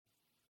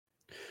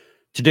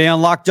Today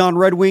on Locked On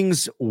Red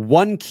Wings,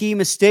 one key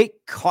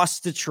mistake costs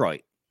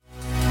Detroit.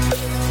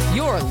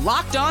 You're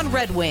Locked On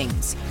Red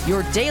Wings,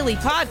 your daily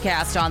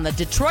podcast on the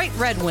Detroit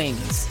Red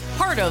Wings.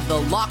 Part of the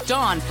Locked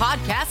On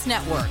Podcast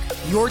Network,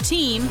 your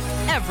team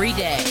every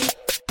day.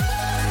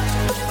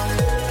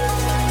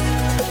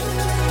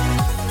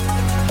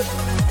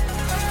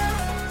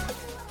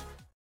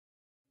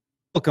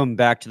 Welcome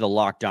back to the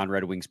Locked On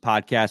Red Wings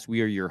podcast.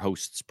 We are your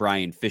hosts,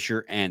 Brian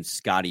Fisher and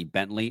Scotty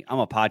Bentley. I'm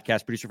a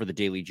podcast producer for the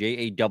Daily J,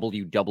 a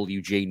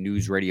WWJ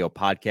News Radio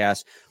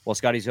podcast, while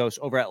Scotty's host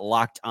over at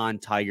Locked On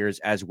Tigers,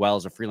 as well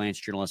as a freelance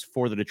journalist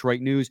for the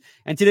Detroit News.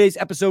 And today's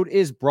episode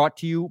is brought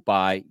to you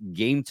by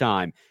Game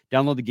Time.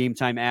 Download the Game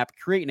Time app,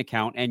 create an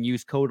account, and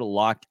use code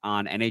Locked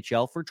On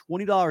NHL for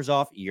 $20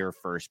 off your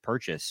first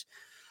purchase.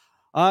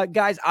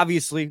 Guys,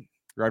 obviously,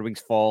 Red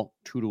Wings fall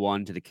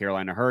 2-1 to the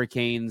Carolina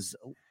Hurricanes.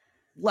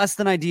 Less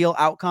than ideal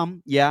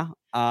outcome, yeah.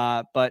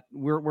 But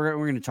we're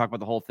going to talk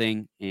about the whole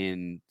thing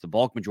in the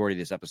bulk majority of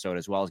this episode,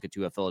 as well as get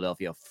to a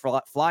Philadelphia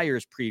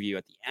Flyers preview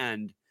at the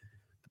end.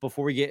 But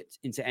before we get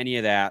into any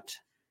of that,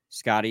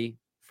 Scotty,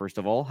 first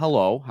of all,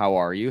 hello. How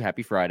are you?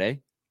 Happy Friday.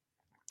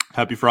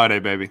 Happy Friday,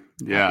 baby.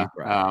 Yeah.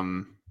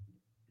 Friday.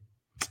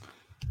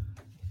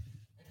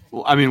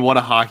 Well, I mean, what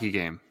a hockey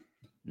game.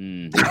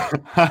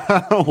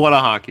 What a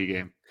hockey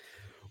game.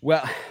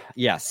 Well,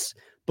 yes.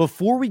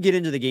 Before we get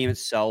into the game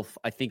itself,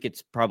 I think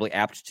it's probably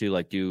apt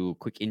to do a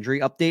quick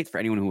injury update for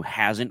anyone who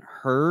hasn't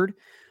heard.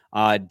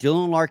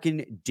 Dylan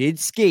Larkin did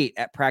skate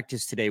at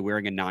practice today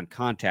wearing a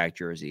non-contact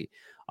jersey.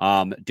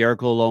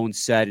 Derek Lalonde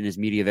said in his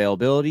media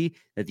availability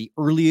that the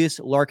earliest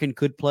Larkin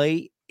could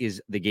play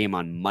is the game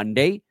on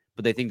Monday,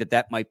 but they think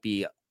that might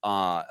be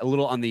a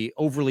little on the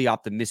overly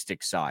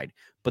optimistic side.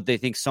 But they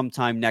think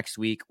sometime next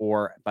week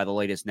or by the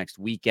latest next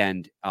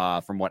weekend,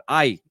 from what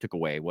I took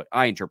away, what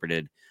I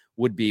interpreted,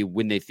 would be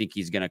when they think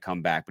he's going to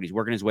come back. But he's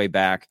working his way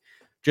back.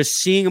 Just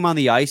seeing him on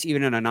the ice,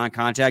 even in a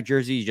non-contact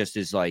jersey, he just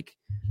is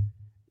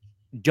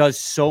does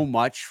so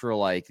much for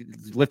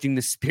lifting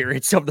the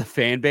spirits of the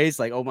fan base.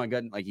 Oh my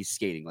God, he's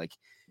skating.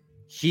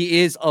 He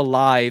is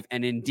alive.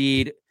 And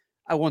indeed,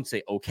 I won't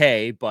say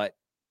okay, but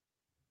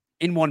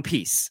in one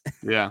piece.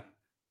 Yeah.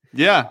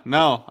 Yeah.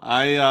 No,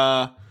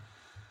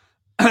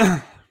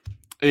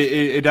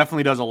 It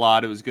definitely does a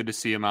lot. It was good to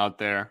see him out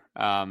there.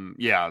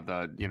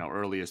 The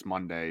earliest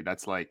Monday.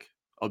 That's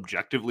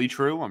objectively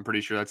true. I'm pretty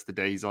sure that's the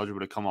day he's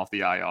eligible to come off the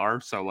IR.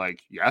 So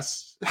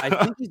yes, I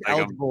think he's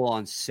eligible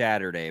on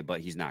Saturday,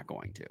 but he's not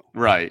going to.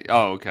 Right.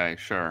 Oh, okay,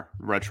 sure.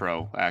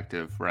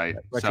 Retroactive, right?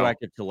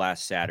 Retroactive to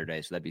last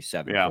Saturday, so that'd be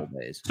 7 full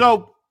days.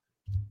 So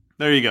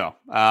there you go.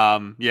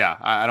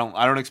 I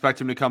don't expect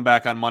him to come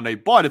back on Monday,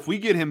 but if we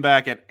get him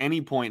back at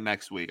any point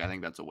next week, I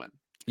think that's a win.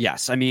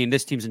 Yes, I mean,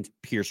 this team's in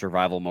pure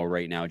survival mode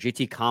right now.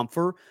 JT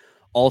Compher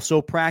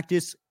also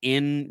practiced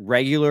in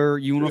regular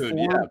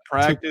uniform.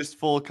 Practiced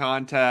full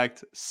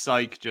contact.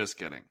 Psych, just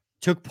kidding.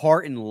 Took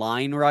part in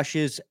line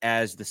rushes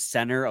as the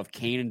center of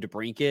Kane and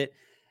DeBrincat.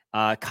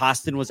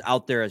 Kostin was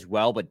out there as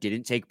well, but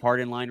didn't take part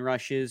in line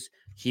rushes.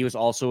 He was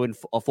also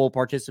a full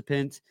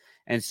participant.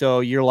 And so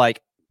you're like,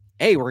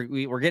 hey,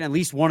 we're getting at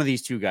least one of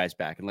these two guys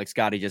back. And like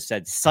Scotty just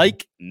said,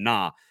 psych,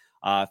 nah.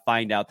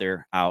 Find out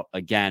they're out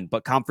again,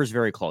 but Compher's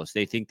very close.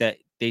 They think that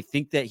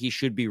he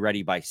should be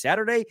ready by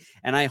Saturday,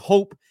 and I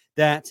hope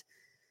that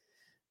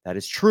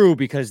is true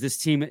because this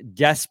team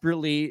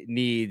desperately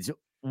needs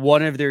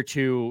one of their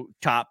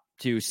top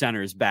two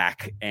centers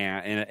back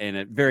in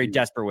a very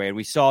desperate way. And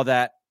we saw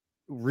that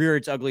rear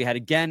its ugly head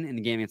again in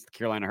the game against the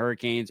Carolina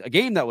Hurricanes, a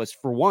game that was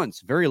for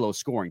once very low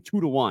scoring.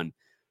 2-1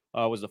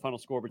 was the final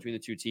score between the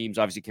two teams.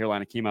 Obviously,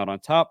 Carolina came out on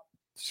top.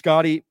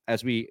 Scotty,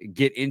 as we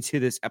get into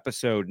this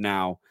episode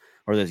now,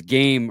 or this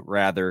game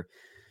rather,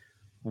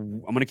 I'm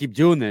going to keep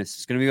doing this.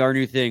 It's going to be our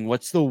new thing.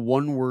 What's the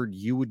one word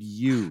you would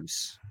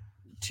use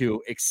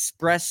to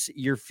express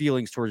your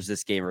feelings towards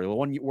this game, or the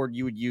one word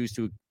you would use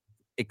to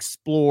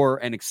explore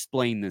and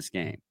explain this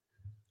game?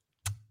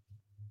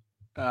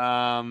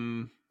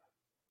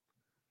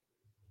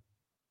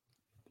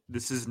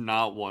 This is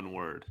not one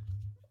word.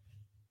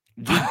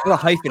 Just put a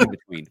hyphen in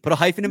between. Put a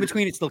hyphen in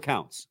between. It still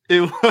counts.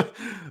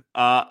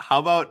 How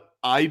about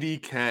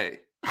IDK?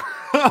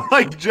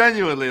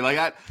 Genuinely,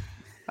 I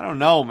don't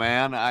know,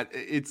 man.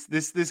 It's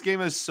this game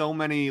has so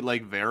many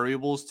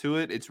variables to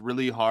it. It's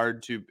really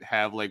hard to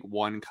have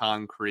one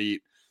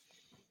concrete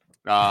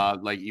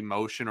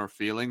emotion or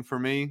feeling for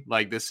me.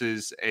 This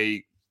is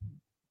a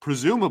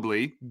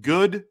presumably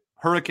good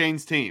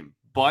Hurricanes team,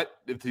 but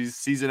if the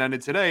season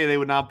ended today, they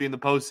would not be in the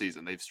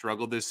postseason. They've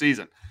struggled this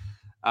season.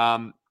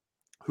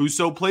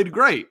 Husso played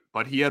great,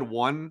 but he had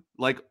one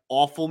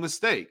awful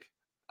mistake.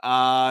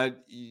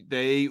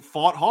 They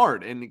fought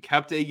hard and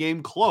kept a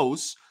game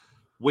close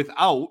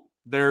without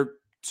their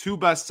two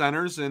best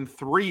centers and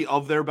three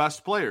of their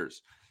best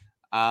players.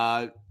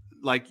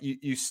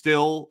 You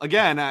still,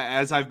 again,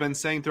 as I've been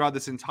saying throughout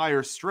this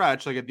entire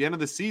stretch, at the end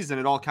of the season,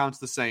 it all counts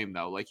the same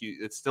though.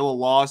 It's still a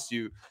loss.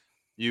 You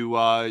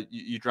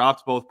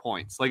dropped both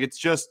points. It's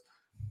just,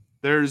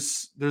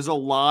 there's a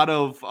lot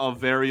of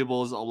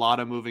variables, a lot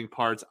of moving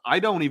parts. I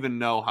don't even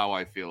know how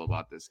I feel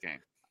about this game.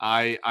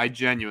 I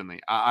genuinely,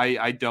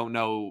 I don't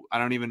know. I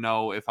don't even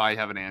know if I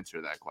have an answer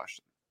to that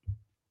question.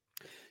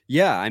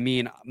 Yeah, I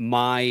mean,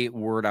 my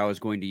word I was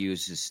going to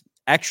use is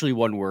actually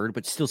one word,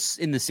 but still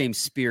in the same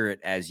spirit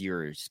as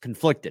yours,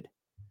 conflicted.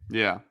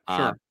 Yeah,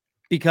 sure.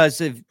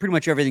 Because of pretty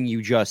much everything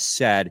you just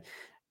said.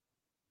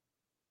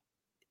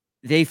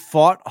 They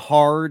fought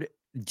hard,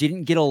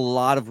 didn't get a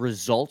lot of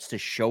results to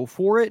show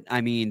for it.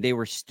 I mean, they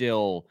were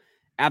still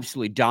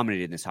absolutely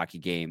dominated in this hockey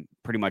game,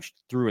 pretty much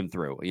through and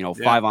through. You know,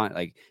 5 on,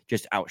 like,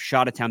 just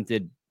outshot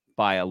attempted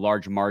by a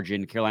large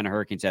margin. Carolina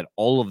Hurricanes had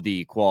all of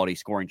the quality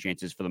scoring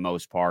chances for the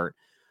most part.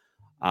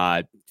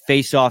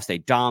 Face-offs, they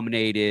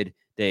dominated.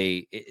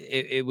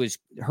 It was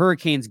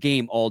Hurricanes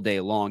game all day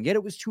long, yet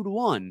it was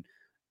 2-1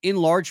 in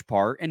large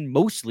part and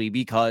mostly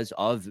because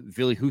of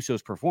Ville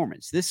Husso's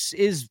performance. This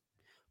is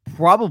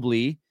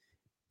probably,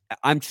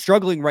 I'm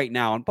struggling right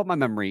now, but my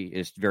memory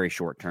is very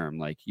short term.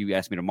 Like, you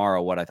ask me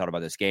tomorrow what I thought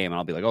about this game, and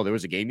I'll be like, oh, there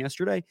was a game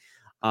yesterday.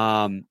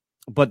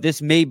 But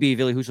this may be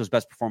Ville Husso's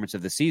best performance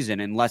of the season,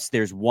 unless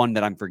there's one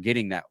that I'm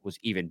forgetting that was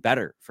even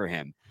better for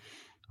him.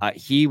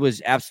 He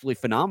was absolutely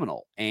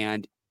phenomenal,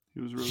 and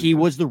he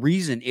was the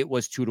reason it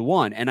was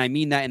 2-1. And I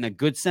mean that in a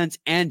good sense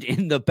and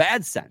in the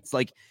bad sense.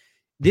 Like,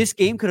 this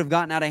game could have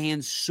gotten out of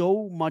hand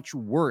so much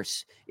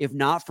worse if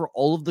not for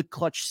all of the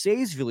clutch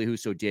saves Ville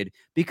Husso did,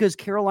 because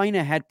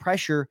Carolina had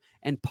pressure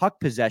and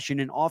puck possession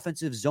and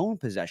offensive zone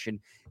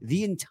possession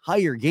the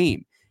entire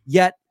game.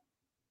 Yet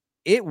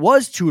it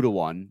was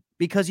 2-1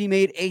 because he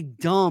made a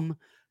dumb,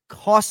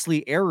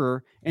 costly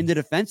error in the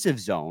defensive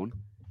zone,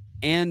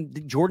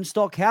 and Jordan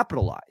Stahl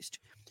capitalized.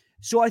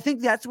 So I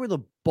think that's where the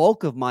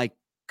bulk of my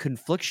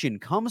confliction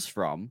comes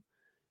from.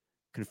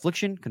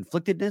 Confliction,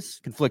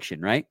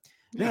 right?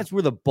 I think that's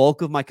where the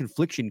bulk of my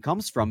confliction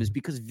comes from, is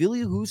because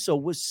Ville Husso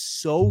was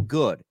so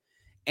good.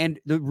 And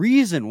the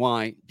reason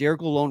why Derek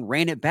Lalonde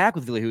ran it back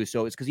with Ville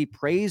Husso is because he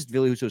praised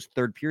Ville Husso's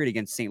third period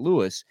against St.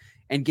 Louis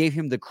and gave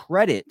him the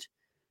credit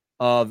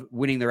of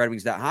winning the Red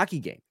Wings that hockey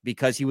game,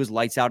 because he was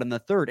lights out in the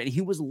third. And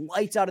he was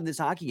lights out in this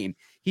hockey game.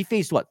 He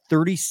faced,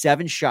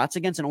 37 shots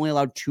against and only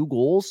allowed 2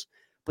 goals?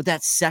 But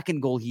that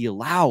second goal he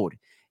allowed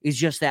is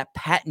just that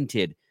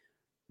patented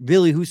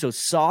Ville Husso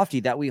softy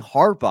that we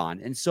harp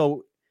on. And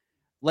so,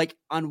 like,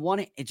 on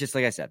one, it's just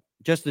like I said,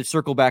 just to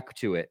circle back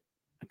to it,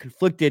 I'm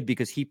conflicted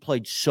because he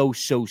played so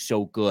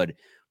good.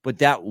 But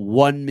that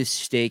one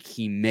mistake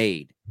he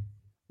made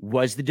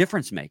was the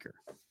difference maker.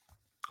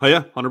 Oh,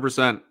 yeah,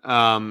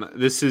 100%.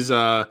 This is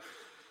a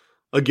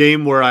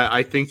game where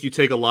I think you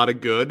take a lot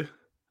of good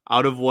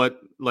out of what,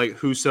 like,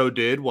 Husso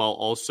did, while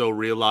also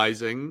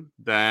realizing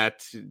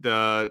that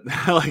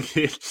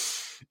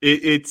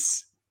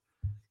it's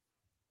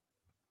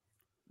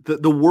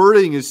the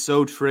wording is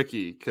so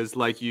tricky, because,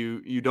 like,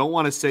 you don't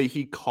want to say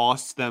he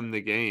cost them the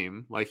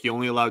game. Like, he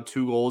only allowed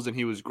 2 goals and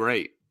he was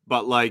great,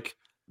 but, like,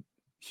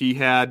 he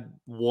had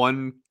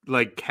one,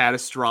 like,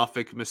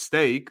 catastrophic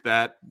mistake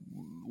that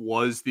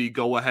was the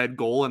go-ahead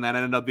goal, and that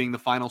ended up being the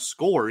final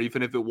score,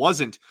 even if it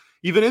wasn't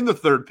even in the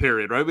third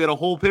period, right? We had a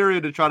whole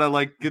period to try to,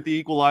 like, get the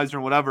equalizer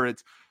and whatever.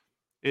 It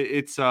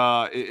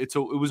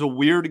was a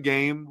weird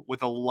game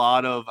with a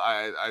lot of,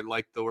 I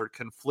like the word,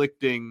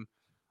 conflicting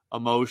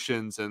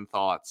emotions and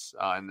thoughts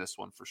in this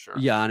one, for sure.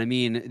 Yeah, and I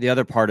mean, the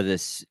other part of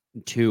this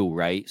too,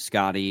 right,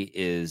 Scotty,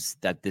 is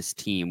that this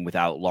team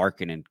without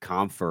Larkin and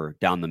Comfer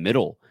down the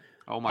middle,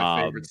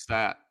 my favorite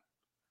stat,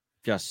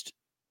 just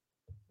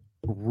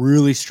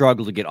really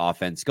struggled to get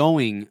offense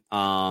going.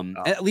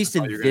 At least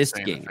in this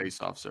game, in the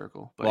face-off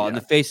circle. But in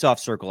the face-off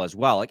circle as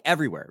well, like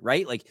everywhere,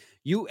 right? Like,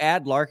 you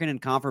add Larkin and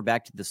Comfer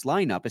back to this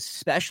lineup,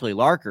 especially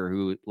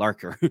Larkin,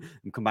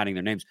 I'm combining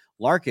their names,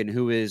 Larkin,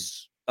 who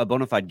is a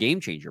bona fide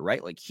game changer,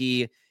 right? Like,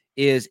 he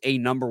is a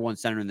number 1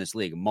 center in this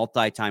league,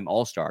 multi-time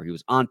All-Star. He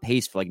was on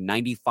pace for like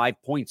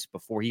 95 points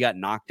before he got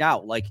knocked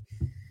out. Like,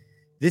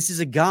 this is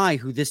a guy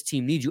who this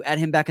team needs. You add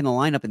him back in the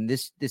lineup, and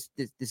this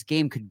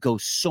game could go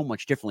so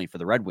much differently for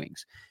the Red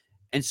Wings.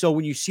 And so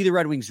when you see the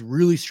Red Wings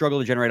really struggle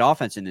to generate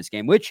offense in this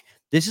game, which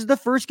this is the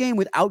first game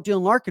without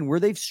Dylan Larkin where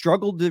they've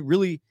struggled to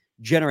really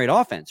generate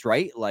offense,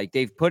 right? Like,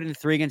 they've put in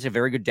 3 against a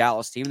very good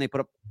Dallas team, and they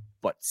put up,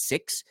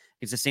 6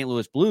 against the St.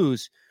 Louis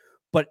Blues.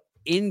 But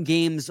in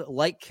games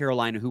like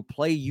Carolina, who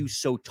play you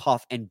so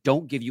tough and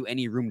don't give you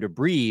any room to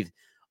breathe,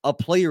 a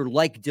player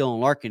like Dylan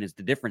Larkin is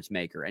the difference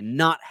maker, and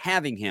not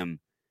having him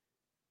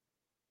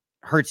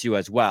hurts you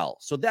as well.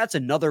 So that's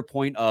another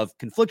point of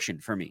confliction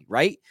for me,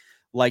 right?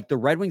 Like, the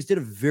Red Wings did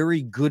a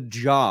very good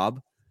job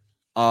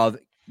of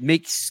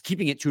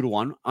keeping it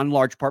 2-1, on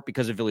large part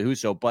because of Ville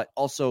Husso, but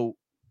also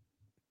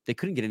they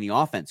couldn't get any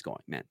offense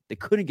going, man. They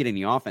couldn't get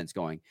any offense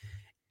going.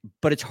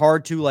 But it's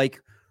hard to, like,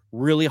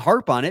 really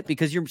harp on it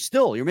because you're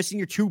missing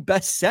your 2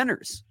 best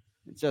centers.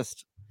 It's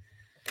just,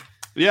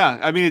 yeah.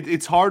 I mean,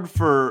 it's hard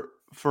for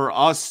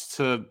us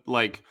to,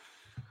 like,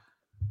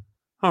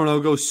 I don't know,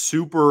 go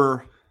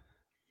super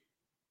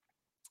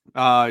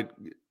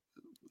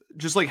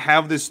just like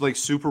have this like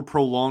super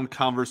prolonged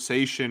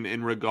conversation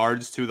in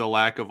regards to the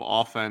lack of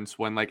offense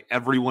when like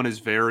everyone is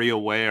very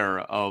aware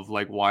of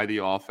like why the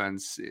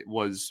offense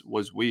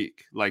was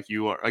weak. Like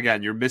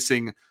you're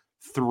missing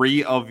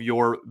 3 of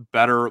your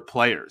better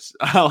players,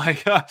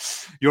 like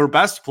your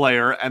best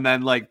player, and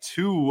then like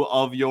 2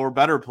 of your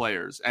better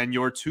players and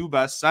your 2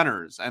 best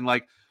centers. And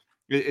like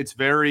it's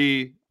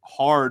very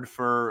hard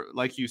for,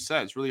 like you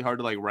said, it's really hard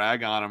to like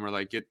rag on them or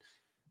like get,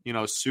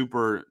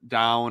 super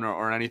down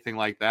or anything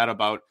like that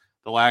about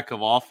the lack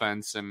of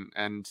offense.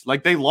 And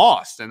like they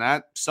lost, and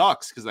that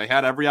sucks because they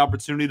had every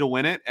opportunity to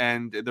win it.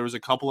 And there was a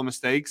couple of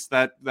mistakes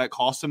that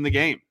cost them the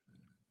game.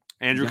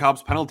 Andrew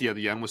Cobb's penalty at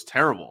the end was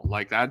terrible.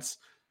 Like that's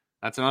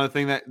another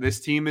thing that this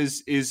team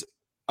is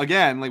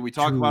again, like we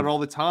talk about it all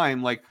the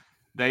time. Like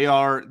they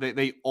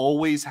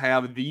always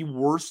have the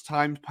worst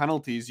timed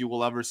penalties you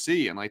will ever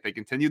see. And like they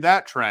continue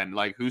that trend.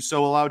 Like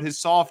Husso allowed his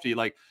softie.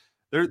 Like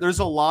there's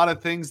a lot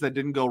of things that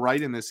didn't go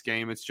right in this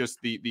game. It's just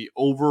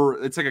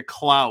it's like a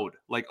cloud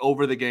like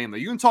over the game.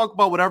 Like you can talk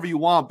about whatever you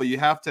want, but you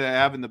have to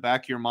have in the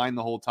back of your mind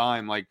the whole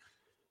time, like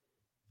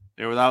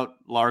they're without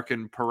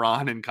Larkin,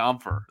 Perron, and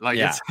Comfer. Like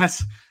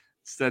that's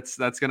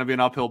going to be an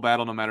uphill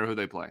battle no matter who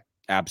they play.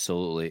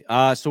 Absolutely.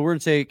 So we're going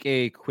to take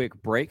a quick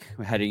break.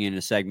 We're heading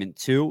into segment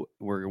 2.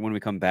 When we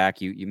come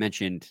back, you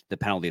mentioned the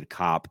penalty to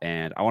Cop,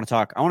 and I want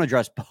to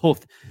address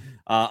both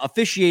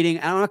officiating.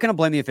 I'm not going to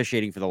blame the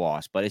officiating for the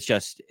loss, but it's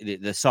just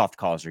the soft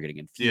calls are getting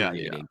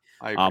infuriating.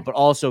 I agree. But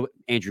also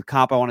Andrew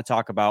Cop, I want to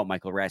talk about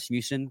Michael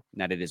Rasmussen,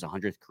 netted his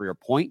 100th career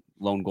point,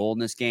 lone goal in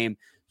this game.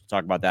 We'll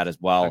talk about that as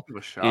well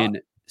in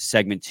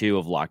segment 2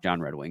 of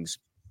Lockdown Red Wings.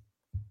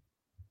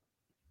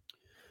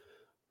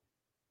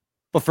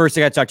 But first,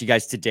 I got to talk to you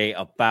guys today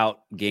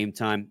about Game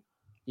Time.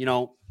 You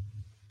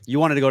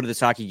wanted to go to this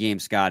hockey game,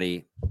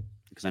 Scotty,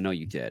 because I know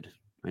you did.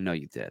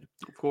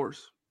 Of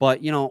course.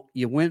 But,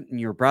 you went and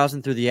you were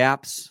browsing through the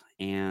apps,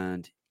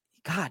 and,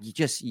 God,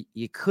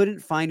 you couldn't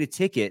find a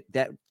ticket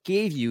that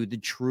gave you the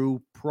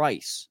true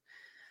price.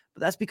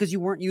 But that's because you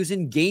weren't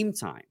using Game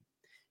Time.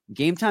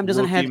 Game Time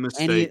doesn't have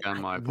any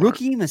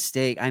rookie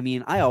mistake. I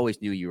mean, I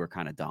always knew you were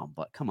kind of dumb,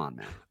 but come on,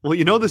 man.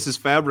 Well, this is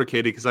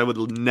fabricated because I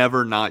would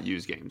never not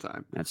use Game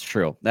Time. That's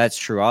true.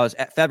 I was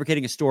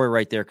fabricating a story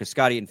right there because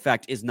Scotty, in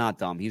fact, is not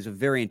dumb. He's a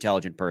very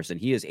intelligent person.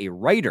 He is a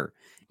writer,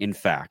 in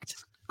fact.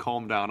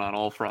 Calm down on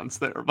all fronts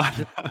there.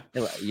 But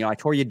I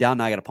tore you down.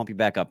 Now I got to pump you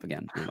back up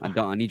again.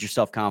 I need your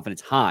self-confidence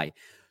high.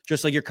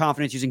 Just like your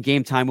confidence using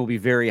Game Time will be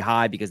very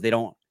high because they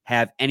don't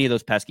have any of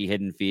those pesky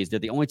hidden fees. They're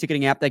the only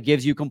ticketing app that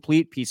gives you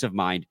complete peace of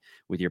mind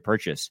with your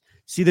purchase.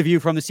 See the view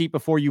from the seat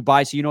before you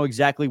buy so you know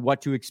exactly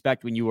what to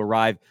expect when you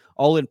arrive.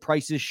 All-in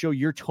prices show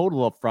your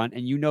total up front,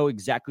 and you know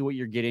exactly what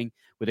you're getting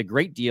with a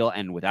great deal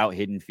and without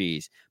hidden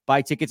fees.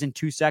 Buy tickets in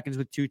 2 seconds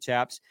with 2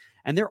 taps,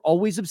 and they're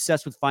always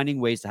obsessed with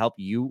finding ways to help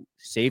you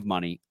save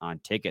money on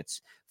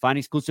tickets. Find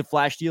exclusive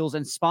flash deals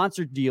and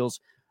sponsored deals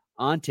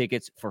on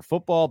tickets for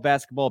football,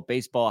 basketball,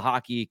 baseball,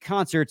 hockey,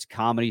 concerts,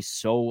 comedy,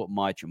 so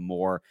much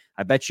more.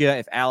 I bet you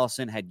if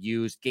Allison had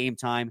used Game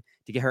Time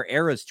to get her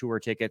Eras tour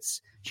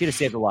tickets, she'd have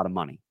saved a lot of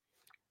money.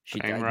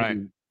 Right.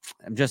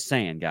 I'm just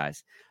saying,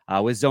 guys.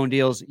 With Zone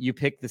Deals, you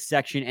pick the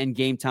section and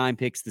Game Time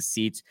picks the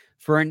seats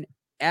for an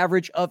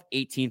average of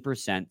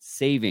 18%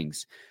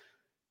 savings.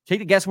 Take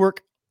the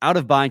guesswork out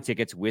of buying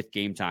tickets with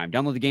Game Time.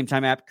 Download the Game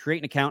Time app, create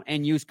an account,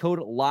 and use code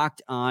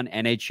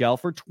LOCKEDONNHL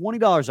for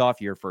 $20 off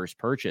your first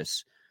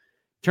purchase.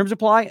 Terms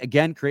apply.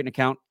 Again, create an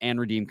account and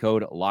redeem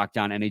code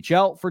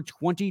LOCKEDONNHL for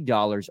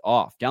 $20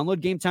 off. Download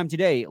Game Time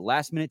today.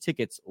 Last minute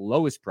tickets,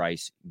 lowest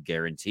price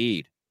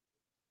guaranteed.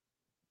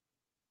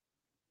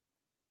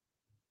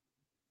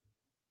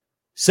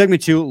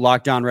 Segment 2,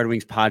 Lockdown Red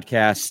Wings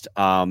podcast.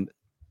 I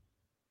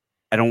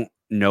don't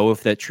know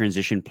if that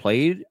transition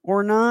played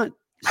or not.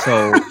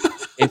 So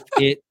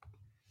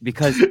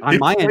because on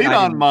my end,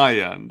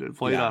 it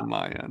played on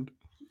my end.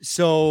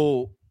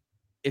 So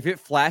if it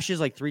flashes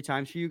like 3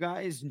 times for you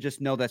guys,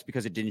 just know that's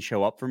because it didn't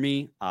show up for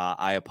me.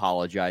 I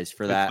apologize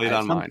for that.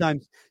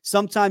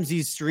 Sometimes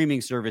these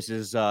streaming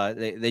services,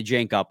 they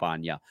jank up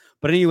on you.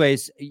 But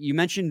anyways, you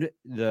mentioned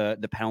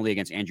the penalty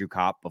against Andrew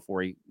Kopp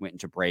before he went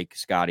into break,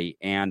 Scotty.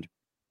 And,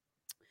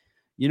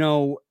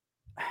 the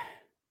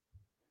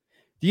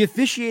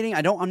officiating,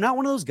 I'm not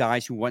one of those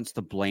guys who wants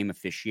to blame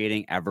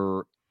officiating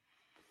ever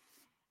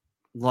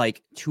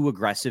like too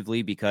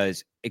aggressively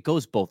because it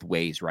goes both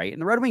ways, right?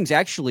 And the Red Wings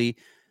actually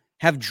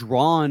have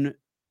drawn,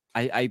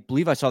 I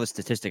believe I saw the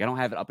statistic. I don't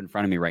have it up in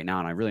front of me right now,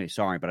 and I'm really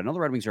sorry, but I know the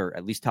Red Wings are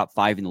at least top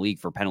 5 in the league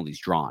for penalties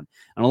drawn.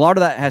 And a lot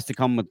of that has to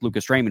come with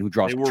Lucas Raymond, who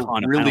draws a ton of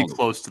penalties. They were really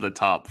close to the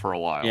top for a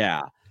while.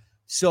 Yeah.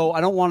 So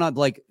I don't want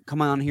to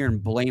come on here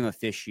and blame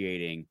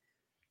officiating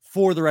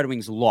for the Red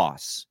Wings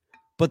loss.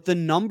 But the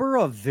number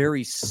of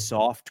very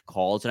soft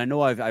calls, and I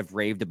know I've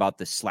raved about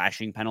the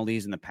slashing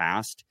penalties in the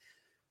past,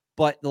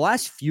 but the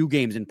last few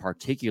games in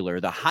particular,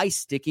 the high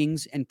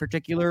stickings in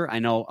particular, I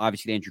know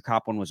obviously the Andrew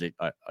Kopp one was a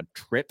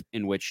trip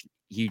in which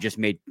he just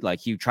made,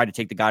 he tried to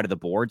take the guy to the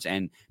boards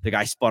and the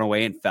guy spun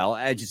away and fell.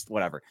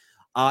 Whatever.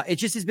 It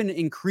just has been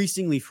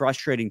increasingly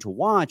frustrating to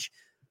watch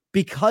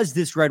because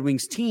this Red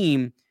Wings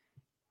team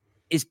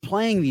is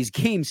playing these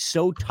games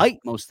so tight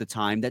most of the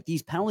time that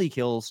these penalty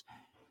kills,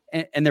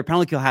 and their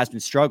penalty kill has been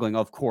struggling.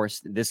 Of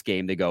course, this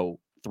game, they go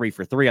 3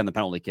 for 3 on the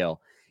penalty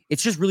kill.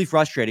 It's just really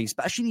frustrating,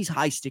 especially these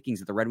high stickings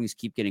that the Red Wings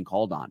keep getting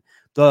called on.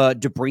 The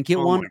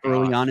DeBrincat one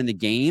early on in the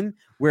game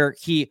where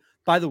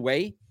by the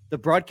way, the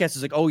broadcast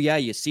is like, oh yeah,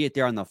 you see it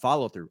there on the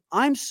follow through.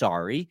 I'm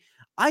sorry.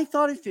 I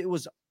thought if it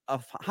was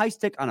a high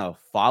stick on a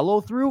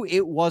follow through,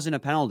 it wasn't a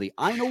penalty.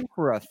 I know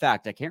for a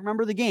fact, I can't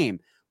remember the game,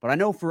 but I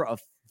know for a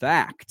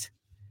fact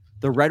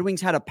the Red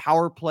Wings had a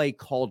power play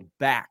called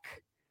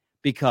back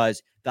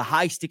because the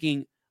high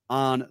sticking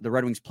on the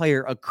Red Wings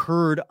player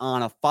occurred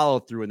on a follow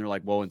through. And they're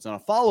like, well, it's not a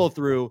follow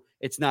through.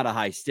 It's not a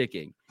high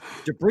sticking.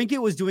 DeBrincat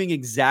was doing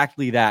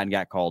exactly that and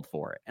got called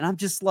for it. And I'm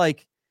just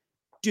like,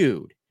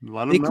 dude,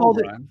 they called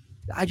it.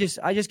 I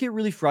just get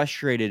really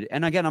frustrated.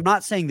 And again, I'm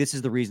not saying this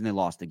is the reason they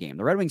lost the game.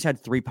 The Red Wings had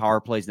 3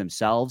 power plays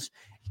themselves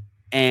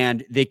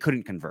and they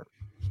couldn't convert.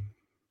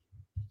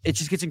 It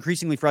just gets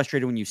increasingly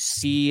frustrated when you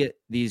see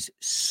these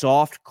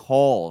soft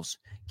calls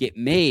get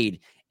made,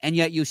 and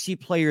yet you see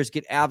players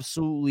get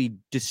absolutely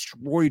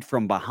destroyed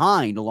from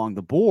behind along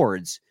the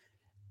boards,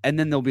 and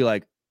then they'll be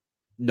like,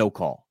 no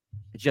call.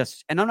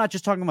 And I'm not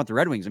just talking about the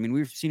Red Wings. I mean,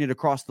 we've seen it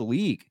across the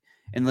league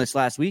in this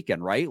last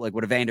weekend, right? Like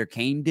what Evander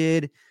Kane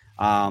did,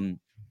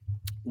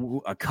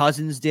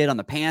 Cousins did on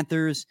the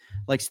Panthers,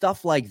 like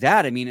stuff like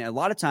that. I mean, a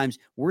lot of times,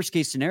 worst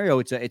case scenario,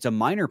 it's a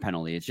minor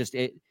penalty. It's just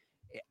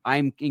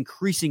I'm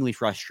increasingly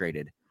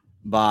frustrated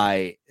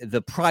by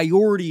the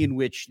priority in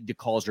which the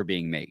calls are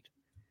being made.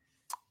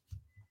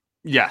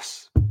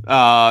 Yes.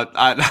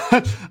 I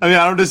mean,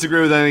 I don't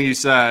disagree with anything you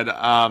said.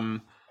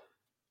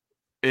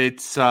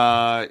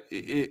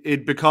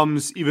 It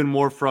becomes even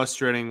more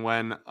frustrating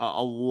when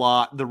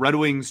the Red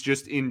Wings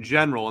just in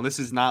general, and this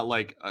is not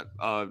like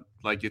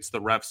like it's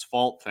the ref's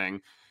fault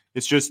thing.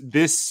 It's just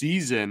this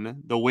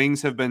season, the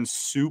Wings have been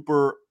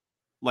super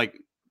like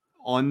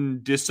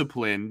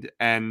undisciplined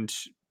and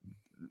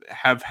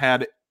have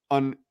had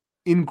an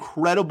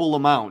incredible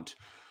amount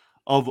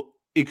of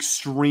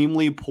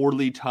extremely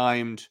poorly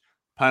timed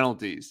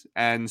penalties.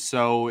 And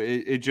so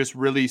it just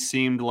really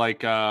seemed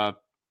like an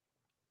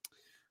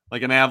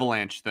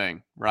avalanche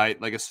thing,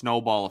 right? Like a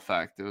snowball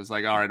effect. It was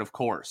like, all right, of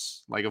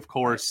course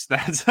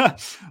that's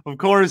of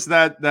course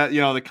that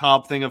the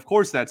Cobb thing, of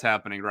course that's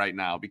happening right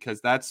now because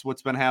that's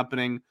what's been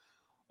happening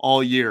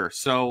all year.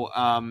 So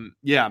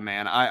yeah,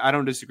 man, I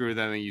don't disagree with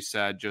anything you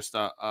said. Just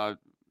like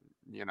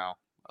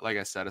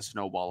I said, a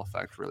snowball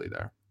effect really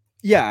there.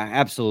 Yeah,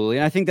 absolutely.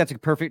 And I think that's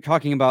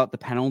talking about the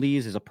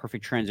penalties is a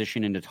perfect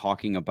transition into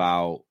talking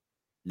about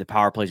the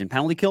power plays and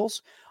penalty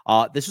kills.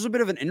 This was a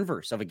bit of an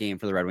inverse of a game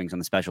for the Red Wings on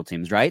the special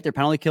teams, right? Their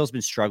penalty kill has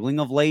been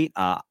struggling of late.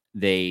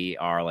 They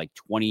are like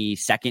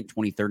 22nd,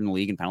 23rd in the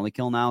league in penalty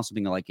kill now,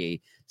 something like a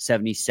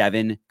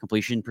 77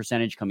 completion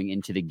percentage coming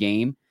into the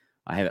game.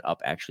 I have it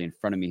up actually in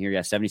front of me here.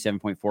 Yeah,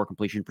 77.4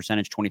 completion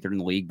percentage, 23rd in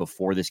the league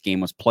before this game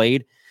was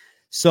played.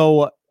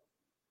 So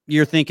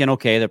you're thinking,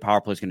 okay, their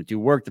power play is going to do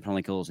work. The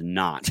penalty kill is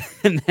not.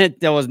 And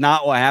that was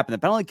not what happened. The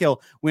penalty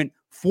kill went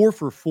 4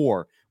 for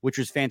 4, which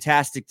was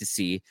fantastic to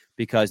see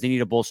because they need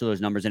to bolster those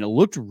numbers. And it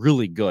looked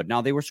really good.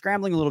 Now, they were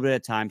scrambling a little bit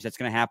at times. That's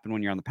going to happen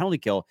when you're on the penalty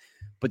kill.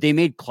 But they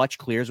made clutch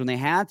clears when they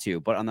had to.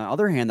 But on the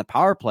other hand, the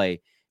power play,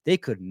 they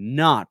could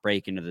not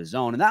break into the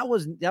zone. And that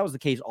was the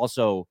case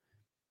also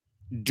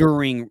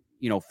during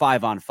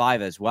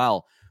 5-on-5 as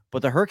well.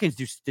 But the Hurricanes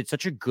did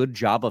such a good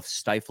job of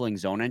stifling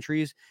zone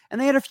entries,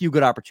 and they had a few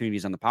good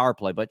opportunities on the power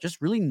play, but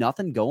just really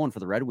nothing going for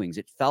the Red Wings.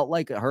 It felt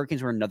like the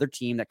Hurricanes were another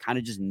team that kind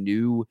of just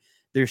knew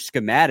their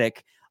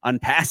schematic on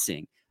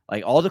passing.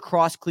 Like all the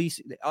cross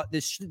cleats, the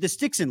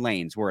sticks and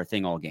lanes were a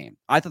thing all game.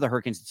 I thought the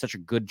Hurricanes did such a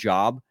good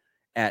job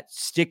at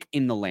stick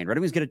in the lane. Red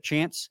Wings get a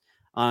chance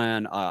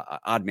on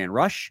odd man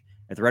rush.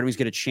 If the Red Wings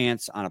get a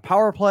chance on a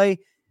power play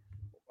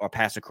or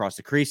pass across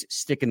the crease,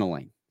 stick in the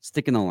lane.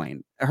 Stick in the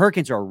lane. The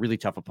Hurricanes are a really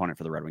tough opponent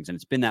for the Red Wings, and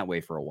it's been that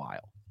way for a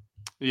while.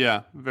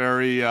 Yeah,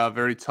 very,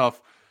 very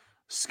tough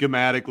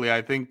schematically.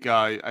 I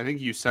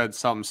think you said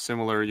something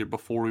similar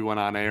before we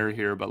went on air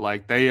here, but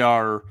like they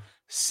are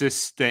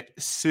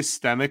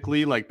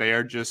systemically, like they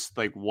are just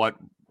like what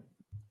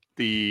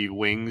the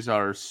Wings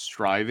are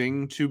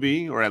striving to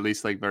be, or at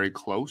least like very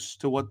close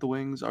to what the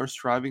Wings are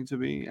striving to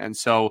be. And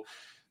so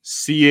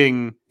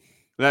seeing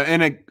that,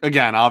 and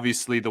again,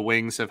 obviously the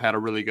Wings have had a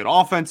really good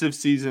offensive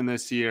season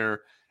this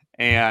year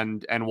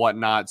and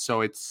whatnot.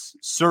 So it's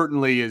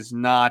certainly is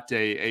not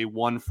a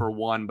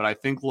 1-for-1, but I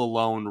think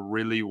Lalonde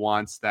really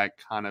wants that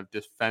kind of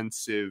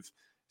defensive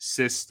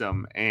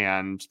system,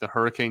 and the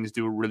Hurricanes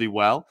do really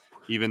well,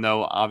 even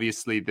though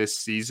obviously this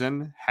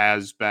season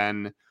has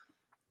been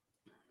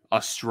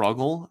a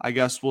struggle, I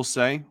guess we'll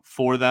say,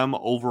 for them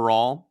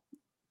overall.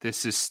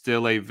 This is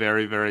still a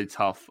very, very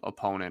tough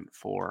opponent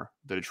for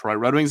the Detroit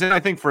Red Wings, and I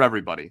think for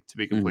everybody, to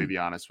be completely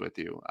honest with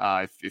you.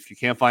 If you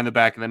can't find the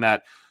back of the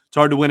net, it's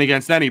hard to win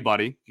against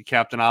anybody. You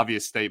capped an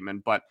obvious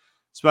statement, but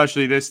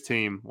especially this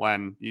team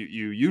when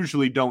you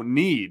usually don't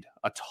need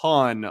a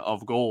ton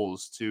of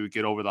goals to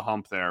get over the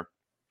hump there,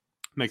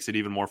 makes it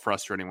even more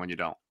frustrating when you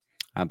don't.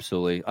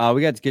 Absolutely.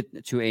 We got to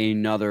get to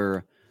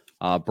another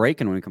break,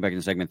 and when we come back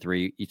into segment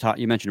 3,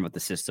 you mentioned about the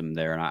system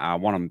there, and I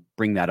want to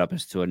bring that up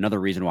as to another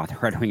reason why the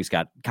Red Wings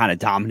got kind of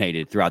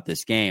dominated throughout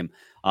this game,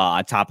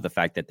 on top of the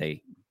fact that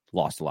they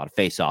lost a lot of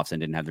faceoffs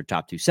and didn't have their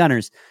top 2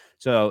 centers.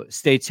 So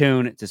stay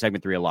tuned to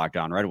segment 3 of Locked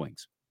On Red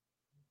Wings.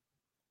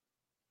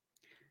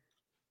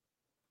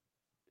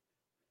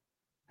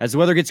 As the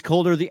weather gets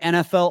colder, the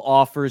NFL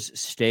offers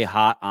stay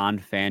hot on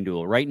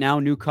FanDuel. Right now,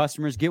 new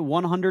customers get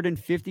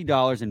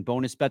 $150 in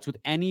bonus bets with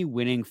any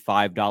winning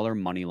 $5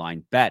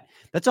 moneyline bet.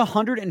 That's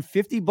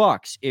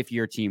 $150 if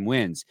your team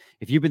wins.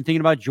 If you've been thinking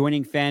about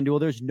joining FanDuel,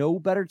 there's no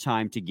better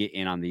time to get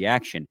in on the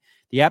action.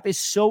 The app is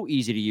so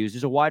easy to use.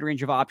 There's a wide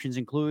range of options,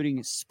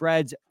 including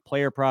spreads,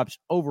 player props,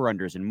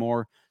 over-unders, and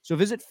more. So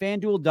visit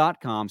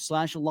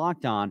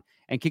FanDuel.com/lockedon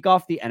and kick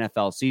off the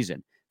NFL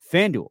season.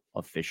 FanDuel,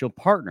 official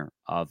partner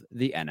of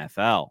the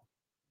NFL.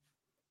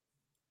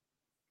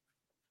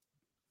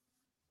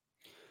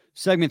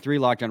 Segment 3,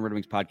 Locked On Red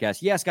Wings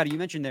podcast. Yeah, Scotty, you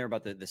mentioned there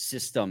about the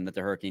system that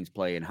the Hurricanes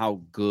play and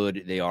how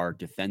good they are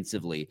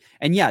defensively.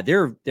 And yeah,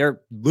 they're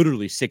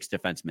literally 6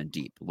 defensemen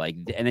deep.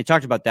 And they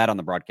talked about that on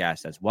the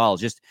broadcast as well.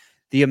 Just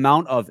the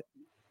amount of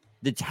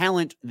the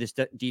talent this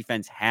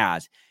defense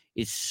has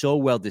is so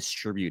well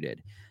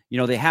distributed.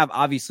 They have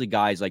obviously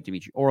guys like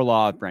Dmitry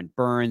Orlov, Brent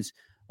Burns,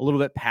 a little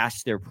bit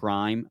past their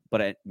prime,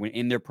 but when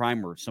in their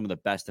prime were some of the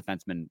best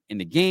defensemen in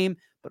the game,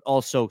 but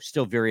also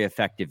still very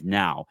effective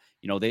now.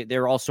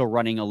 They're also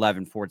running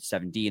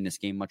 11-4-7D in this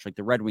game, much like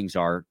the Red Wings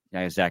are.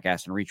 Zach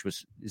Aston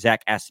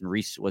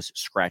Reese was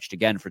scratched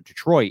again for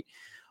Detroit.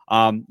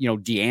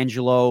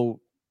 D'Angelo,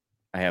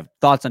 I have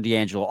thoughts on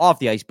D'Angelo off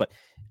the ice, but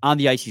on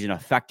the ice, he's an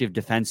effective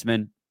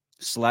defenseman.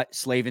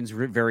 Slavin's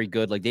very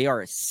good. They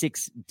are a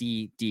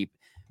 6D deep.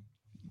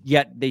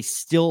 Yet they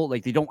still they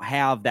don't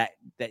have that.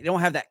 They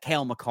don't have that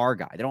Cale Makar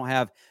guy. They don't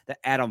have the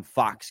Adam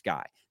Fox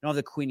guy. They don't have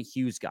the Quinn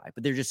Hughes guy.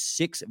 But they're just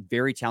 6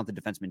 very talented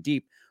defensemen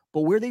deep.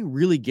 But where they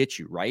really get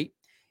you, right,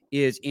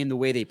 is in the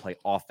way they play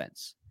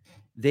offense.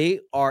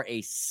 They are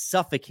a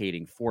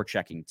suffocating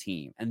forechecking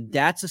team, and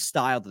that's a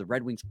style that the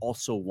Red Wings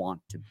also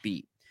want to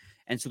be.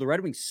 And so the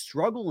Red Wings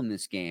struggle in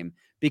this game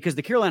because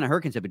the Carolina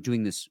Hurricanes have been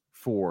doing this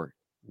for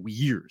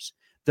years.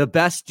 The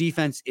best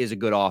defense is a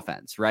good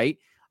offense, right?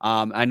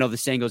 I know the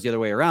saying goes the other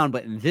way around,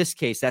 but in this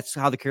case, that's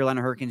how the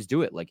Carolina Hurricanes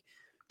do it.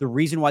 The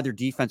reason why their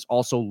defense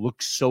also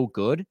looks so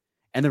good,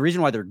 and the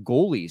reason why their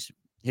goalies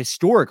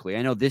historically,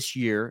 I know this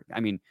year,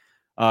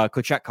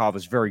 Kochetkov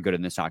was very good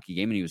in this hockey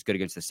game, and he was good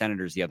against the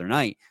Senators the other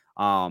night.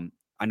 I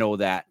know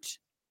that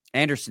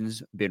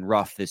Anderson's been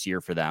rough this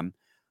year for them.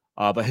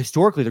 But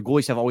historically, the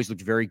goalies have always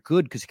looked very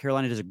good because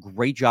Carolina does a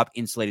great job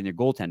insulating their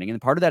goaltending. And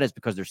part of that is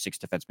because they're 6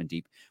 defensemen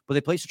deep. But they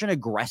play such an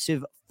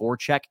aggressive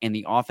forecheck in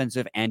the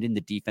offensive and in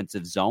the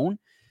defensive zone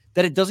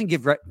that it doesn't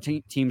give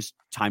teams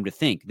time to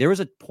think. There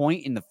was a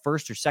point in the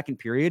first or second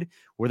period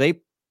where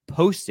they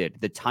posted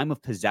the time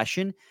of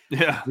possession.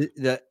 Yeah.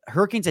 The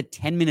Hurricanes had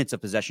 10 minutes of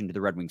possession to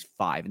the Red Wings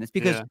 5. And it's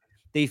because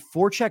they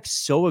forecheck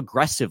so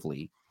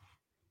aggressively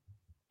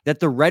that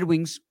the Red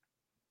Wings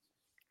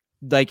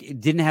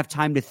didn't have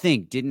time to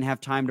think, didn't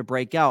have time to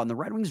break out. And the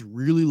Red Wings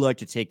really like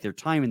to take their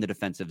time in the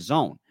defensive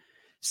zone,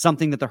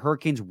 something that the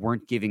Hurricanes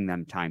weren't giving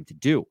them time to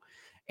do.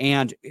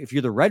 And if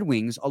you're the Red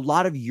Wings, a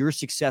lot of your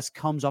success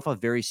comes off a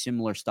very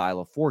similar style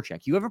of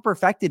forecheck. You haven't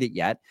perfected it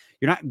yet.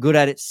 You're not good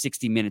at it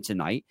 60 minutes a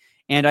night.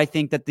 And I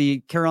think that the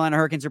Carolina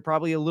Hurricanes are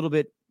probably a little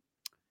bit,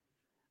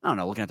 I don't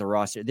know, looking at the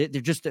roster, they're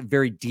just a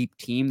very deep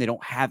team. They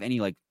don't have any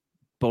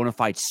bona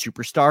fide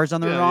superstars on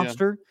their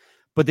roster. Yeah.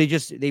 But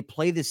they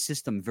play this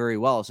system very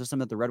well, a system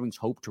that the Red Wings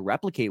hope to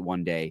replicate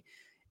one day.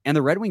 And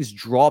the Red Wings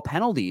draw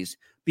penalties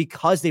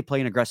because they play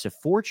an aggressive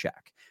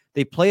forecheck.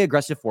 They play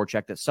aggressive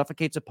forecheck that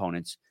suffocates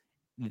opponents.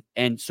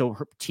 And so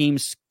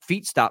teams'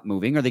 feet stop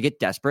moving or they get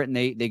desperate and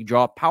they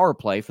draw a power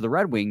play for the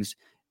Red Wings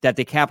that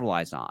they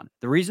capitalize on.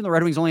 The reason the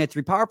Red Wings only had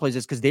 3 power plays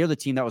is because they're the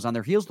team that was on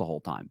their heels the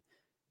whole time.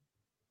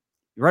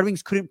 The Red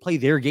Wings couldn't play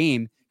their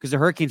game because the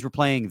Hurricanes were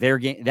playing their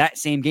game, that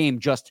same game,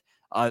 just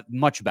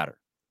much better.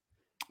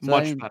 So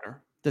much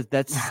better.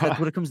 That's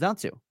what it comes down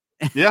to.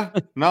 Yeah,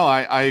 no,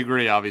 I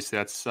agree. Obviously,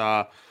 that's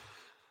kind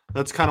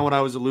of what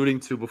I was alluding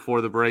to before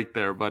the break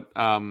there. But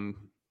I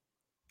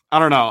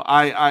don't know.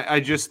 I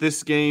just,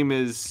 this game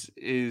is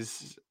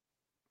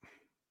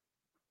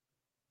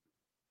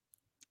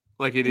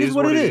what it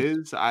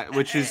is.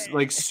 Which is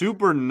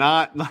super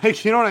not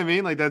you know what I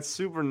mean? That's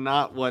super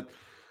not what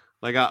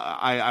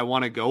I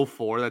want to go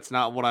for. That's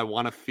not what I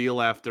want to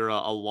feel after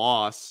a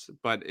loss.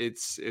 But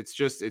it's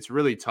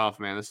really tough,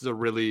 man. This is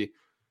a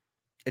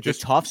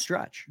tough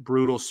stretch,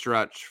 brutal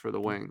stretch for the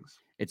Wings.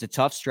 It's a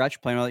tough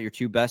stretch playing with your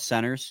 2 best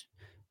centers,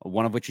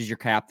 one of which is your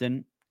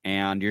captain,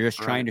 and you're just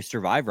trying to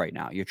survive right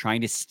now. You're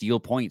trying to steal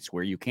points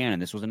where you can,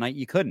 and this was a night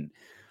you couldn't.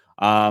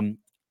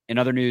 In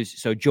other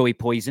news, so Joey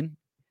Poison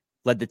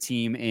led the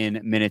team in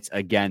minutes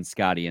again,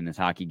 Scotty, in this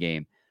hockey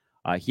game.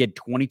 He had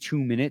 22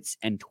 minutes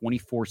and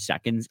 24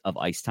 seconds of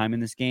ice time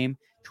in this game,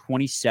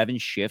 27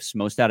 shifts,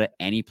 most out of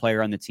any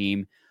player on the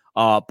team.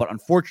 But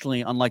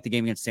unfortunately, unlike the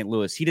game against St.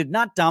 Louis, he did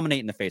not dominate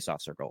in the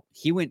faceoff circle.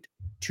 He went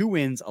 2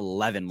 wins,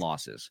 11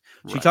 losses.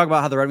 So you talk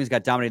about how the Red Wings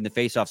got dominated in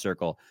the faceoff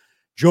circle.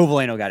 Joe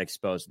Veleno got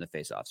exposed in the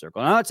faceoff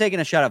circle. And I'm not taking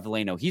a shot at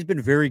Veleno. He's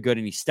been very good,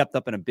 and he stepped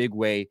up in a big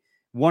way.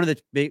 One of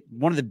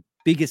the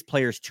biggest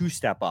players to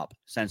step up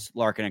since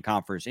Larkin and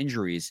Comfort's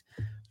injuries.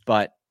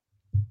 But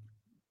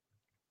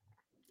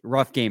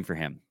rough game for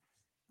him.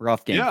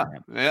 Rough game for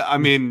him. Yeah, I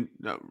mean,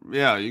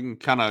 yeah, you can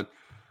kind of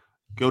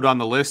go down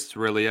the list,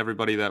 really,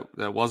 everybody that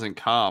wasn't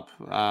Cop.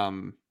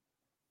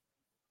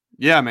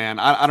 Yeah, man,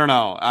 I don't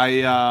know.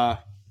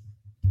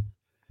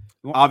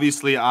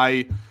 Obviously,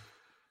 I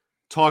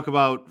talk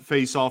about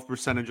face-off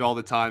percentage all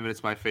the time, and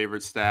it's my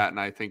favorite stat, and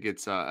I think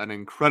it's an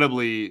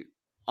incredibly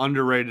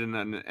underrated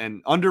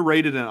and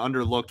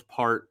underlooked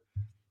part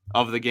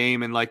of the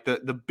game. And like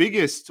the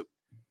biggest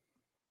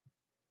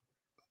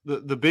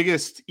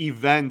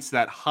events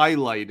that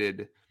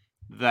highlighted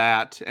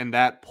that and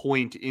that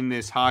point in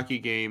this hockey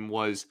game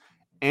was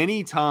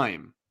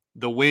anytime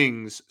the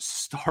Wings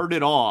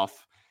started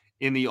off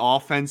in the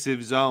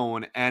offensive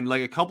zone, and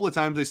like a couple of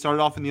times they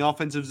started off in the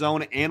offensive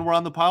zone and were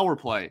on the power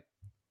play,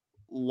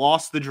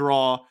 lost the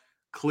draw,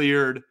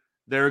 cleared,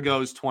 there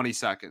goes 20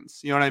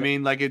 seconds. You know what I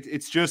mean? Like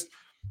it's just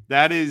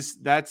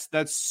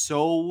that's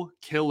so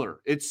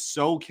killer. It's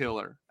so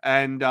killer.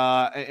 And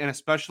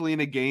especially in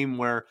a game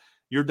where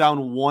you're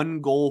down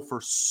 1 goal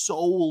for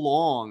so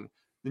long,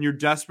 then you're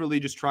desperately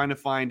just trying to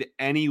find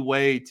any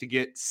way to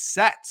get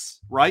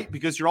sets, right?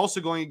 Because you're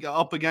also going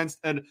up against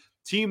a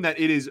team that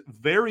it is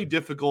very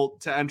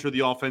difficult to enter the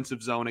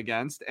offensive zone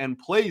against and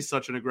plays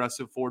such an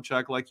aggressive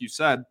forecheck, like you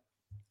said.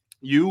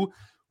 You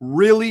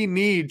really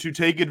need to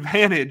take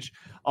advantage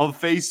of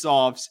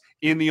face-offs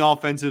in the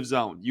offensive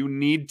zone. You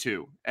need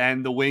to,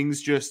 and the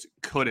Wings just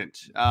couldn't.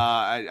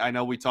 I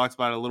know we talked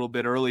about it a little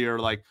bit earlier,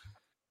 like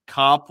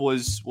Cop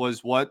was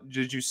what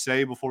did you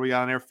say before we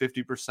got on there?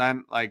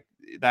 50%, like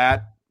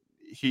that.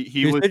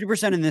 He was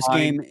 50% in this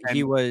game.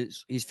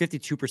 He's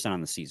 52%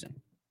 on the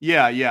season.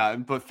 Yeah,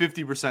 but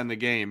 50% in the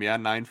game. Yeah,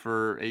 9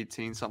 for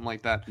 18, something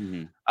like that.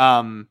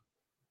 Mm-hmm.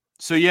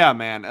 So yeah,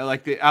 man,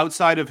 like the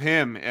outside of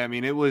him, I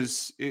mean, it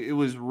was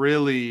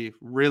really,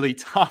 really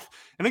tough.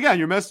 And again,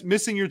 you're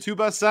missing your 2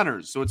 best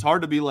centers, so it's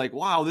hard to be like,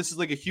 wow, this is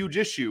like a huge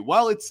issue.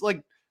 Well, it's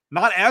like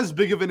not as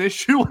big of an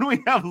issue when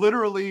we have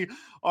literally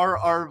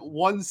our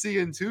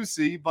 1C and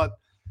 2C, but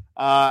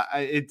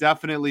it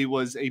definitely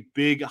was a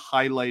big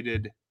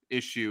highlighted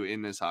issue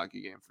in this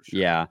hockey game for sure.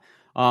 Yeah.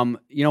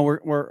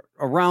 We're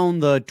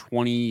around the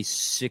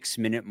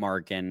 26-minute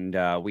mark,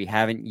 and we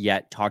haven't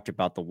yet talked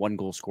about the 1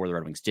 goal scorer the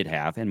Red Wings did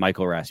have, and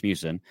Michael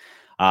Rasmussen.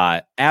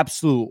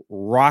 Absolute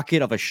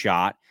rocket of a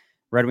shot.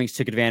 Red Wings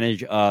took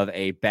advantage of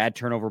a bad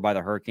turnover by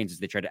the Hurricanes as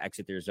they tried to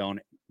exit their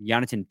zone.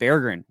 Jonathan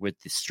Berggren with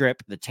the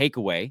strip, the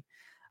takeaway,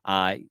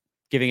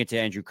 giving it to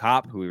Andrew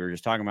Kopp, who we were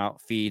just talking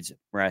about, feeds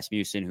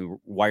Rasmussen, who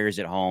wires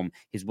it home.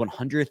 His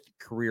 100th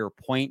career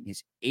point,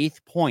 his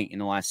 8th point in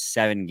the last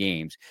 7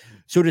 games.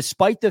 So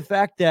despite the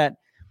fact that,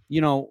 I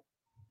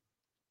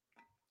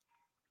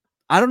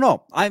don't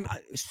know. I'm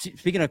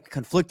speaking of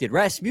conflicted.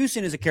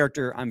 Rasmussen is a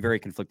character I'm very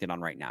conflicted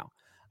on right now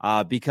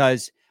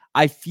because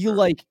I feel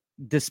like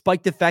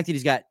despite the fact that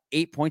he's got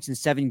 8 points in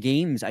 7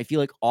 games, I feel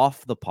like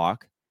off the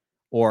puck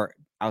or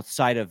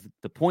outside of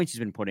the points he's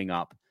been putting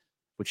up,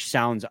 which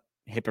sounds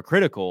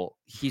hypocritical,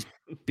 he's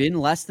been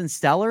less than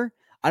stellar.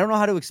 I don't know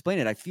how to explain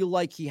it. I feel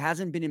like he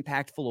hasn't been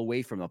impactful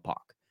away from the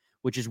puck,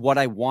 which is what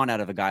I want out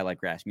of a guy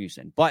like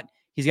Rasmussen. But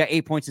he's got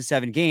 8 points in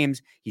 7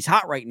 games. He's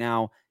hot right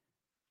now.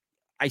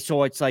 I feel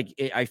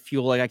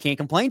like I can't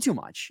complain too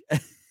much.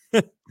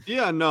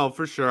 Yeah, no,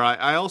 for sure.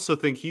 I also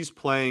think he's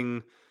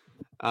playing.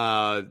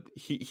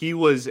 He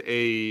was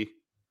a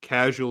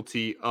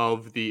casualty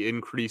of the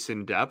increase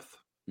in depth,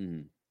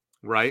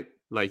 right?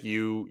 Like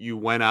you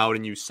went out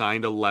and you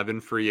signed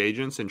 11 free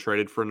agents and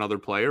traded for another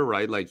player,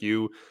 right? Like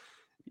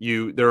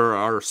there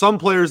are some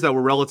players that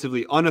were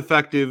relatively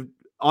unaffected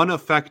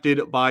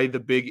by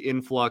the big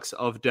influx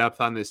of depth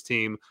on this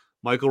team.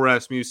 Michael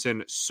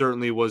Rasmussen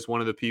certainly was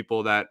one of the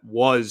people that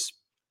was,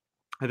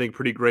 I think,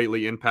 pretty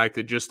greatly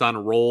impacted just on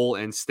role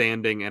and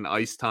standing and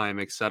ice time,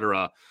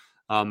 etc.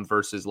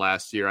 Versus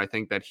last year. I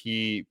think that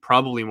he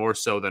probably more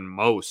so than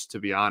most, to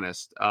be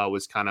honest,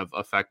 was kind of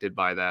affected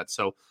by that.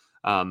 So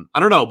I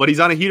don't know, but he's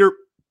on a heater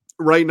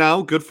right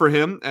now. Good for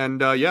him.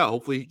 And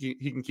hopefully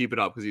he can keep it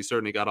up because he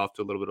certainly got off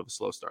to a little bit of a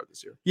slow start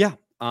this year. Yeah.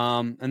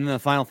 And then the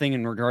final thing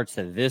in regards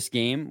to this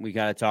game, we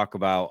got to talk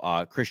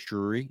about Chris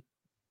Drury.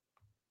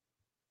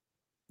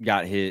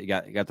 Got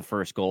the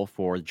first goal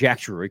for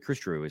Jack Drury. Chris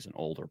Drury is an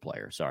older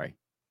player. Sorry.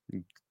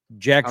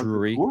 Jack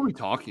Drury. What are we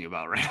talking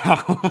about right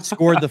now?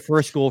 Scored the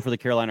first goal for the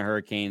Carolina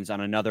Hurricanes on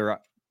another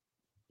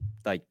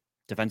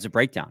defensive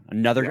breakdown.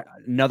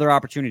 Another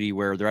opportunity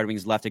where the Red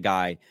Wings left a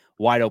guy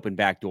wide open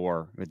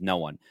backdoor with no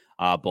one.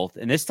 Both.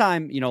 And this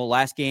time,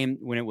 last game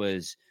when it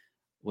was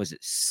it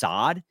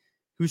Saad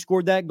who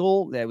scored that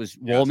goal? That was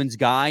Wollman's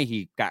guy.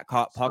 He got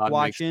caught puck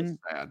watching.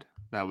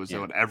 That was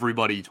what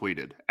everybody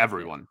tweeted.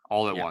 Everyone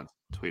all at once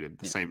tweeted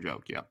the same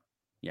joke.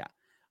 Yeah.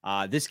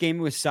 This game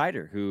was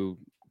Sider, who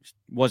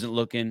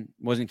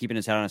wasn't keeping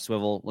his head on a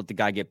swivel, let the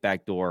guy get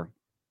back door.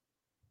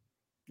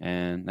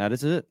 And that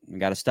is it. You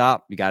got to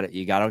stop. You got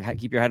to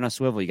keep your head on a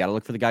swivel. You got to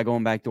look for the guy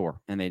going back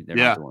door, and they're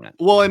not doing it.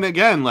 Well, and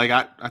again, like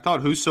I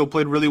thought Husso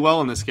played really well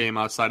in this game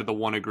outside of the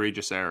one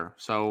egregious error.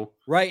 So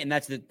right, and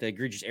that's the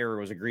egregious error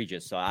was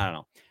egregious. So I don't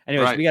know.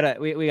 Anyways,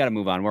 we gotta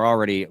move on. We're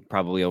already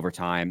probably over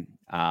time.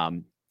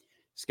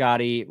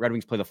 Scotty, Red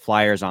Wings play the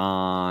Flyers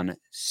on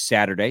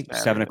Saturday.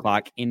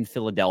 7:00 in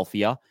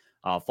Philadelphia.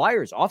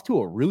 Flyers off to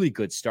a really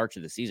good start to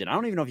the season. I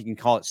don't even know if you can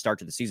call it start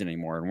to the season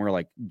anymore. And we're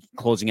like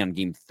closing on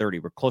game 30.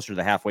 We're closer to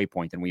the halfway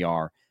point than we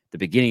are the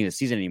beginning of the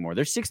season anymore.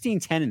 They're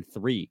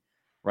 16-10-3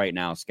 right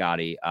now,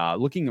 Scotty.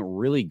 Looking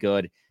really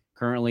good.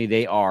 Currently,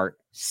 they are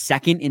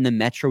second in the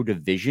Metro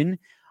Division.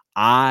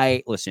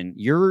 Listen,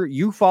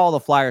 you follow the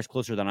Flyers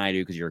closer than I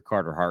do because you're a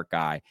Carter Hart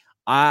guy.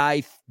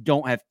 I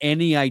don't have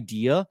any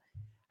idea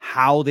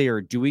how they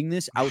are doing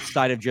this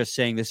outside of just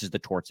saying this is the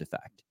Torts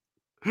effect.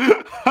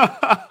 Yeah,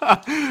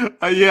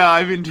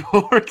 I mean,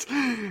 Torts,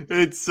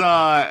 it's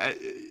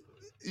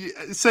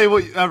say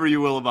whatever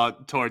you will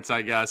about Torts,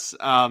 I guess.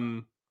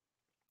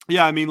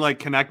 Yeah, I mean, like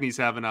Konechny's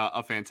having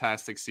a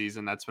fantastic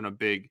season. That's been a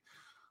big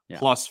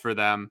plus for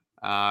them.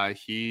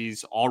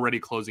 He's already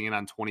closing in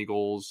on 20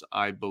 goals,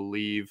 I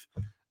believe.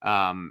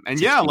 And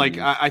 16. Yeah, like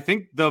I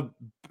think the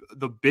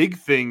big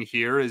thing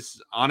here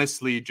is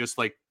honestly just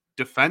like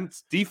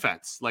defense.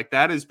 Like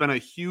that has been a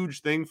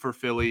huge thing for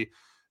Philly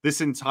this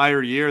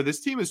entire year.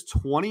 This team is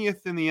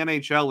 20th in the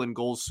NHL in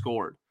goals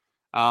scored,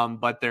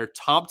 but they're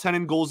top 10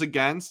 in goals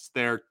against.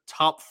 They're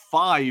top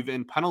 5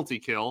 in penalty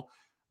kill.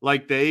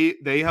 Like they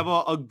have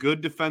a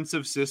good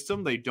defensive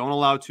system. They don't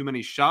allow too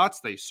many shots.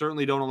 They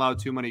certainly don't allow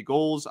too many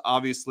goals.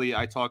 Obviously,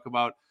 I talk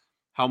about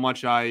how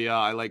much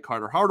I like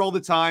Carter Hart all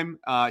the time.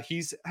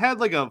 He's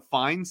had like a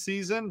fine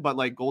season, but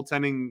like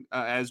goaltending,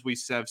 as we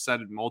have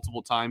said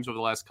multiple times over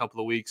the last couple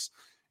of weeks,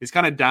 is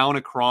kind of down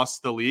across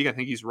the league. I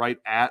think he's right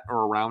at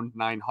or around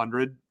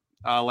 900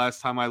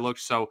 last time I looked.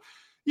 So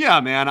yeah,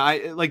 man,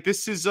 I like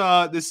this is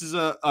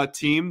a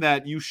team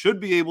that you should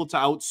be able to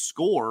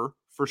outscore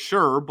for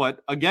sure.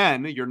 But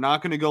again, you're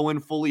not going to go in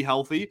fully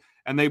healthy,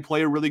 and they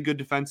play a really good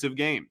defensive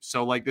game.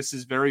 So like this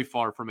is very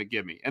far from a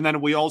gimme. And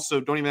then we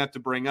also don't even have to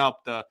bring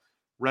up the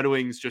Red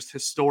Wings just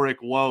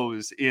historic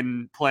woes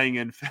in playing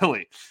in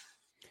Philly.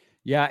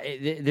 Yeah,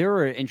 they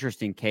were an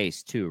interesting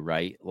case too,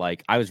 right?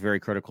 Like I was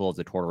very critical of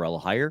the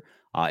Tortorella hire.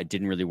 It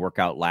didn't really work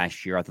out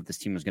last year. I thought this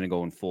team was going to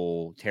go in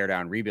full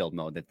teardown rebuild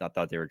mode. They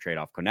thought they would trade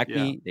off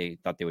Konechny. Yeah. They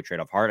thought they would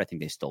trade off Hart. I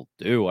think they still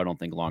do. I don't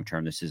think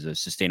long-term this is a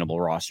sustainable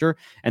roster.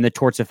 And the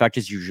Torts effect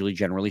is usually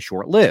generally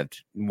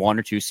short-lived, 1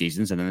 or 2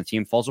 seasons, and then the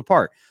team falls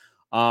apart.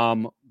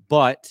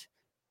 But,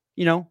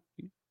 you know,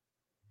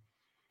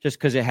 just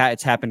because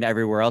it's happened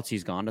everywhere else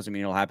he's gone doesn't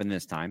mean it'll happen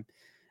this time.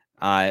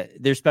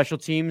 Their special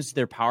teams,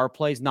 their power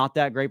play is not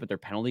that great, but their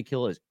penalty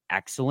kill is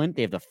excellent.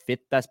 They have the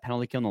 5th best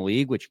penalty kill in the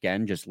league, which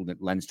again just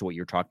lends to what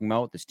you're talking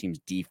about with this team's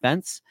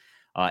defense.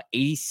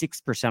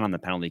 86% on the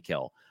penalty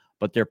kill,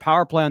 but their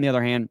power play, on the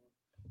other hand,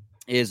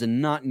 is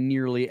not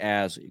nearly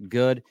as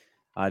good.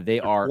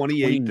 They are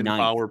 28th in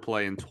power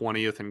play and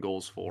 20th in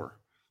goals for.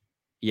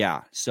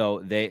 Yeah,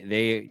 so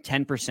they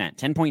 10%,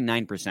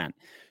 10.9%.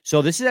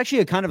 So this is actually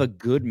a kind of a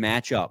good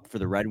matchup for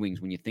the Red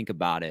Wings when you think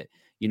about it.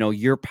 You know,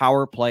 your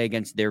power play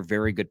against their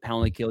very good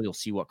penalty kill, you'll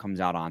see what comes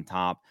out on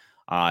top.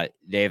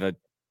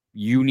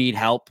 You need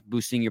help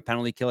boosting your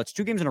penalty kill. It's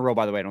 2 games in a row,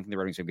 by the way. I don't think the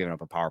Red Wings have given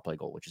up a power play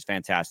goal, which is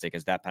fantastic,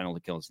 as that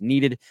penalty kill is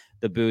needed,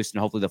 the boost,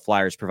 and hopefully the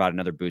Flyers provide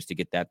another boost to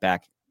get that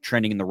back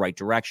trending in the right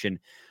direction.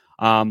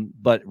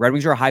 But Red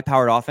Wings are a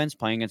high-powered offense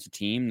playing against a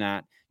team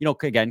that, you know,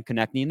 again,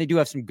 Konechny, and they do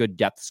have some good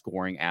depth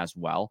scoring as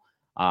well.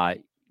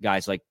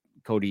 Guys like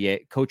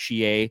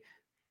Cochier,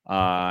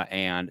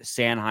 and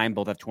Sanheim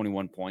both have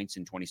 21 points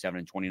in 27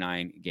 and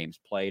 29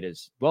 games played,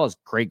 as well as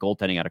great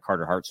goaltending out of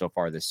Carter Hart so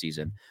far this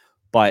season.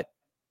 But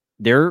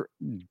they're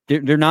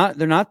not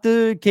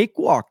the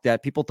cakewalk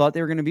that people thought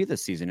they were going to be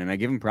this season, and I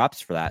give them props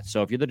for that.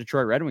 So if you're the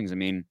Detroit Red Wings, I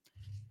mean,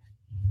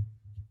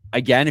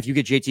 again, if you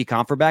get JT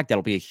Compher back,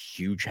 that'll be a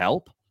huge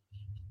help.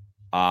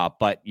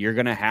 But you're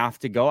going to have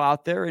to go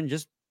out there and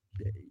just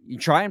you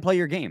try and play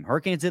your game.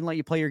 Hurricanes didn't let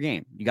you play your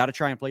game. You got to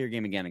try and play your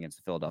game again against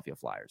the Philadelphia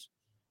Flyers.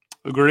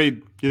 Agreed.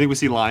 Do you think we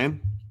see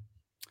Lyon?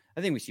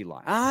 I think we see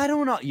Lyon. I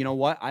don't know. You know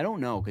what? I don't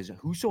know, because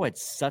Husso had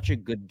such a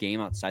good game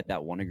outside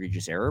that one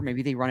egregious error.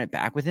 Maybe they run it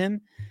back with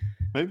him.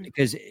 Maybe.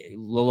 Because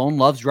Lalone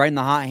loves riding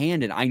the hot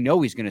hand, and I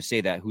know he's going to say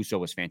that Husso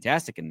was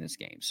fantastic in this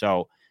game.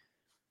 So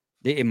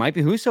it might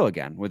be Husso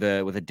again with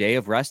a day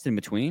of rest in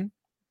between.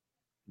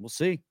 We'll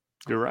see.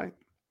 You're right.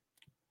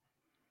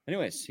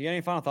 Anyways, you got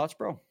any final thoughts,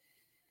 bro?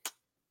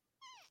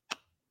 I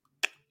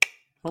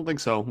don't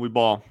think so. We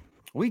ball.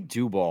 We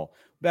do ball.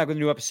 Back with a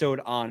new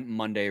episode on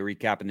Monday,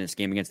 recapping this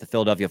game against the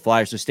Philadelphia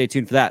Flyers. So stay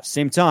tuned for that.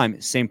 Same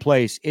time, same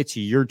place. It's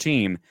your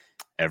team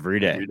every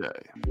day. Every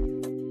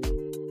day.